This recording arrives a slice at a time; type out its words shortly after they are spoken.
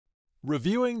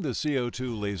Reviewing the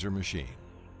CO2 laser machine.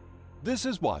 This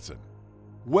is Wattsan.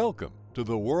 Welcome to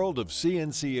the world of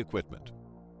CNC equipment.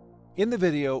 In the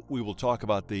video, we will talk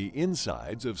about the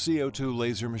insides of CO2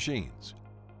 laser machines.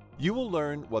 You will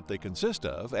learn what they consist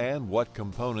of and what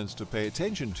components to pay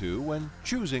attention to when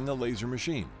choosing a laser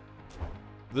machine.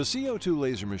 The CO2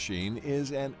 laser machine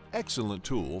is an excellent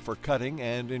tool for cutting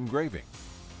and engraving.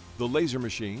 The laser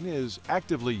machine is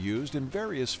actively used in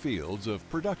various fields of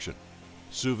production: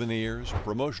 souvenirs,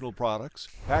 promotional products,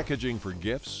 packaging for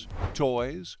gifts,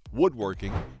 toys,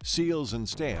 woodworking, seals and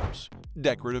stamps,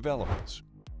 decorative elements.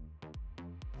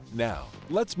 Now,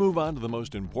 let's move on to the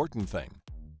most important thing.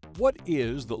 What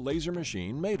is the laser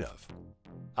machine made of?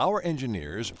 Our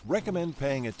engineers recommend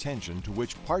paying attention to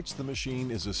which parts the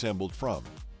machine is assembled from,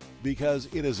 because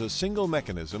it is a single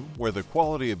mechanism where the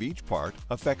quality of each part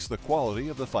affects the quality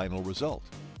of the final result.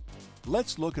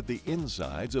 Let's look at the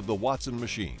insides of the Wattsan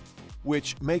machine,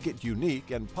 which make it unique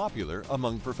and popular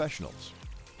among professionals.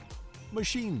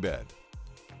 Machine bed.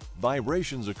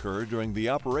 Vibrations occur during the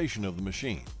operation of the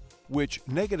machine, which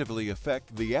negatively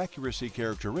affect the accuracy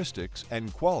characteristics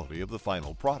and quality of the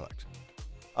final product.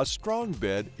 A strong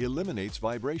bed eliminates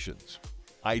vibrations.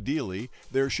 Ideally,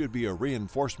 there should be a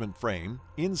reinforcement frame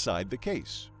inside the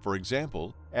case, for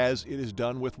example, as it is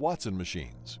done with Wattsan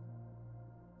machines.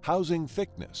 Housing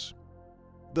thickness.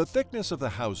 The thickness of the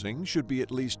housing should be at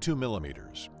least 2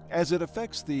 millimeters, as it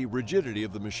affects the rigidity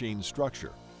of the machine's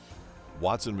structure.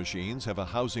 Wattsan machines have a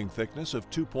housing thickness of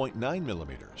 2.9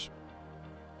 millimeters.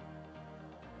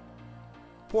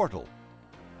 Portal.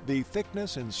 The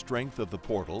thickness and strength of the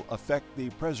portal affect the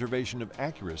preservation of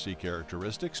accuracy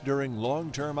characteristics during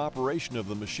long-term operation of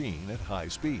the machine at high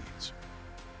speeds.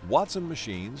 Wattsan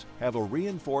machines have a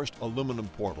reinforced aluminum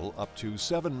portal up to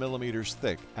 7 millimeters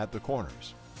thick at the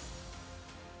corners.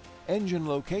 Engine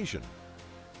location.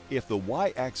 If the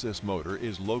Y-axis motor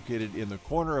is located in the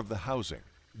corner of the housing,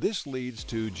 this leads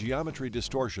to geometry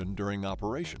distortion during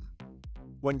operation.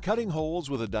 When cutting holes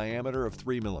with a diameter of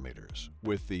 3 millimeters,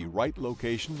 with the right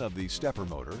location of the stepper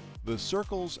motor, the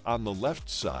circles on the left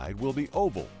side will be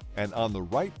oval and on the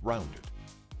right rounded.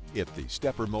 If the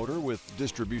stepper motor with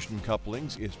distribution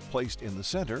couplings is placed in the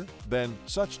center, then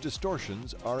such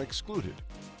distortions are excluded.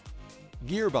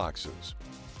 Gearboxes.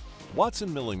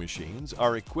 Wattsan milling machines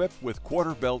are equipped with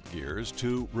quarter belt gears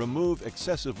to remove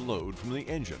excessive load from the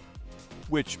engine,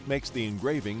 which makes the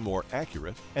engraving more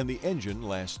accurate and the engine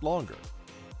last longer.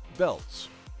 Belts.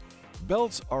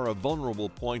 Belts are a vulnerable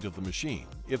point of the machine.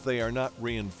 If they are not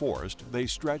reinforced, they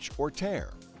stretch or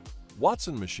tear.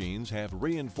 Wattsan machines have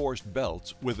reinforced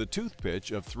belts with a tooth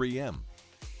pitch of 3M.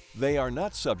 They are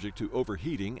not subject to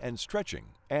overheating and stretching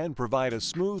and provide a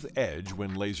smooth edge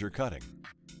when laser cutting.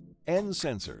 End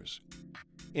sensors.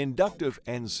 Inductive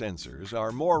end sensors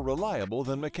are more reliable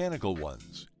than mechanical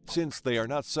ones, since they are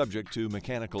not subject to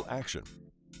mechanical action.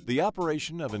 The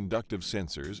operation of inductive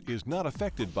sensors is not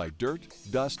affected by dirt,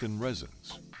 dust, and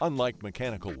resins, unlike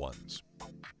mechanical ones.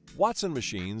 Wattsan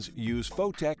machines use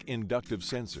Photech inductive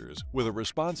sensors with a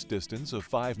response distance of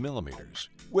 5 millimeters,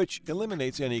 which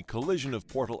eliminates any collision of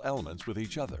portal elements with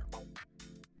each other.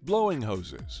 Blowing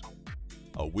hoses.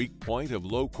 A weak point of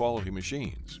low-quality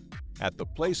machines. At the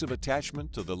place of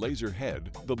attachment to the laser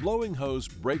head, the blowing hose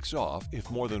breaks off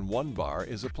if more than 1 bar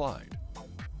is applied.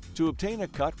 To obtain a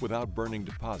cut without burning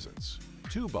deposits,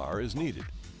 2 bar is needed.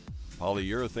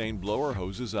 Polyurethane blower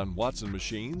hoses on Wattsan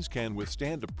machines can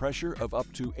withstand a pressure of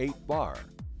up to 8 bar,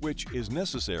 which is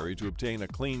necessary to obtain a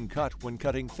clean cut when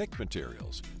cutting thick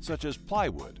materials, such as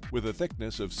plywood, with a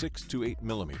thickness of 6 to 8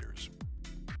 millimeters.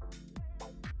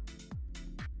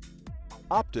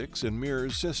 Optics and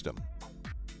mirrors system.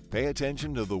 Pay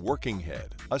attention to the working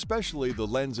head, especially the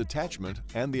lens attachment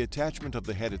and the attachment of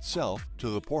the head itself to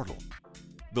the portal.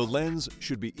 The lens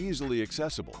should be easily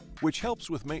accessible, which helps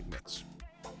with maintenance.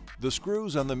 The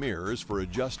screws on the mirrors for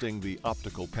adjusting the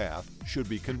optical path should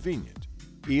be convenient,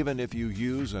 even if you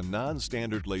use a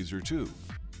non-standard laser tube.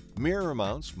 Mirror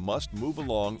mounts must move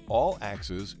along all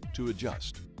axes to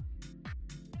adjust.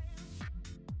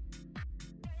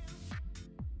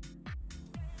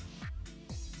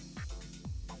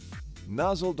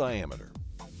 Nozzle diameter.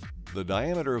 The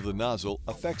diameter of the nozzle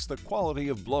affects the quality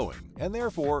of blowing and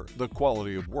therefore the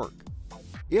quality of work.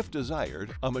 If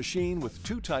desired, a machine with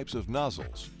 2 types of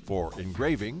nozzles, for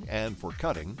engraving and for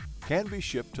cutting, can be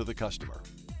shipped to the customer.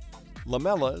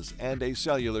 Lamellas and a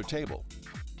cellular table.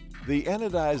 The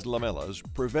anodized lamellas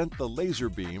prevent the laser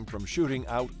beam from shooting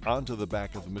out onto the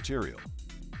back of the material.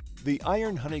 The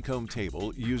iron honeycomb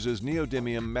table uses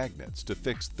neodymium magnets to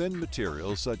fix thin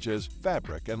materials such as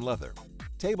fabric and leather.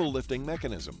 Table lifting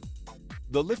mechanism.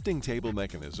 The lifting table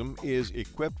mechanism is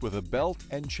equipped with a belt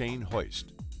and chain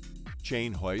hoist.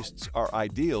 Chain hoists are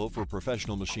ideal for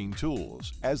professional machine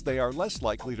tools, as they are less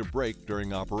likely to break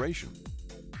during operation.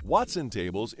 Wattsan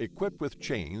tables equipped with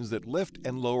chains that lift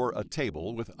and lower a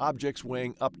table with objects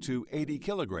weighing up to 80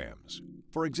 kilograms,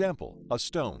 for example, a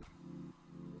stone.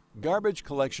 Garbage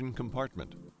collection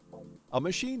compartment. A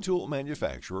machine tool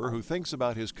manufacturer who thinks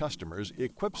about his customers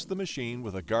equips the machine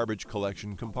with a garbage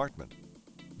collection compartment.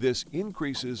 This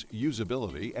increases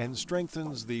usability and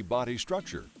strengthens the body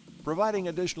structure, providing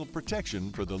additional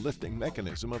protection for the lifting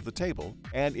mechanism of the table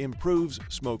and improves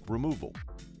smoke removal.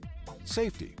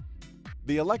 Safety.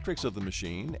 The electrics of the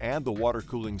machine and the water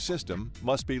cooling system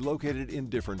must be located in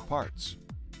different parts.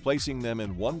 Placing them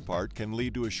in one part can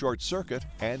lead to a short circuit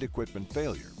and equipment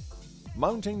failure.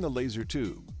 Mounting the laser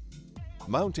tube.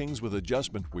 Mountings with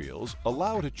adjustment wheels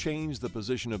allow to change the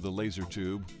position of the laser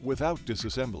tube without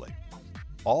disassembly.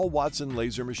 All Wattsan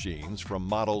laser machines from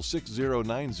model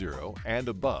 6090 and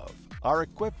above are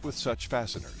equipped with such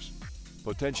fasteners.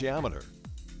 Potentiometer.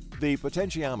 The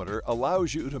potentiometer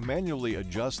allows you to manually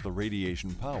adjust the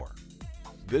radiation power.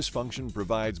 This function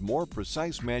provides more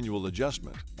precise manual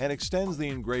adjustment and extends the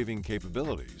engraving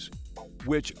capabilities,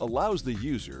 which allows the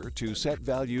user to set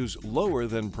values lower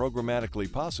than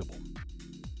programmatically possible.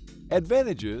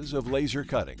 Advantages of laser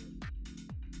cutting.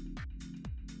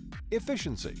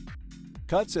 Efficiency.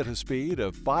 Cuts at a speed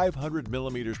of 500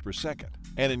 millimeters per second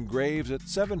and engraves at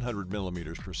 700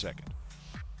 millimeters per second.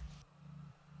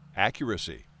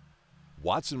 Accuracy.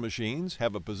 Wattsan machines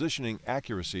have a positioning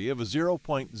accuracy of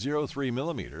 0.03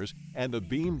 millimeters and a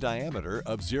beam diameter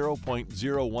of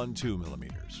 0.012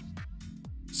 millimeters.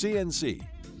 CNC.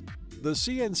 The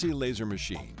CNC laser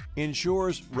machine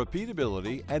ensures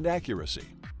repeatability and accuracy.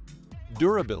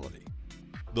 Durability.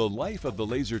 The life of the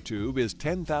laser tube is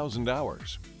 10,000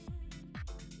 hours.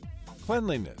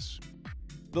 Cleanliness.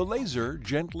 The laser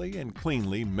gently and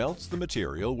cleanly melts the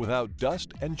material without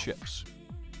dust and chips.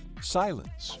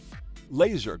 Silence.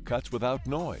 Laser cuts without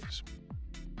noise.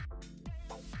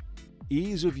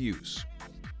 Ease of use.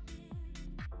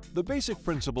 The basic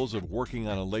principles of working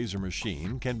on a laser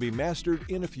machine can be mastered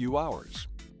in a few hours.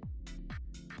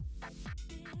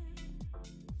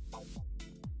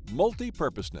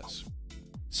 Multi-purposeness.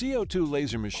 CO2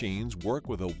 laser machines work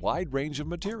with a wide range of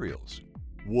materials: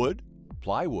 wood,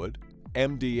 plywood,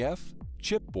 MDF,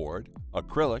 chipboard,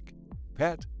 acrylic,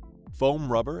 PET,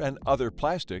 foam rubber and other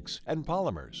plastics and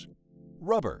polymers,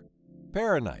 rubber,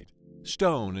 paranite,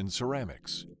 stone and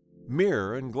ceramics,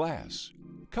 mirror and glass,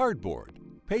 cardboard,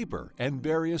 paper and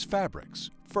various fabrics,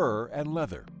 fur and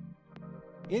leather.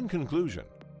 In conclusion,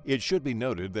 it should be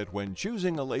noted that when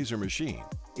choosing a laser machine,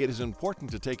 it is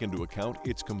important to take into account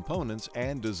its components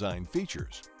and design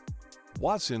features.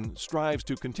 Wattsan strives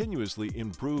to continuously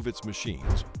improve its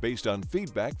machines based on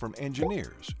feedback from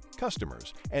engineers,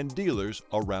 customers, and dealers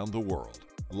around the world.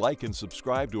 Like and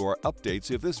subscribe to our updates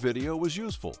if this video was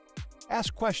useful.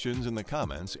 Ask questions in the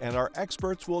comments and our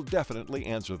experts will definitely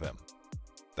answer them.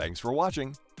 Thanks for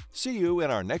watching. See you in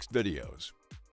our next videos.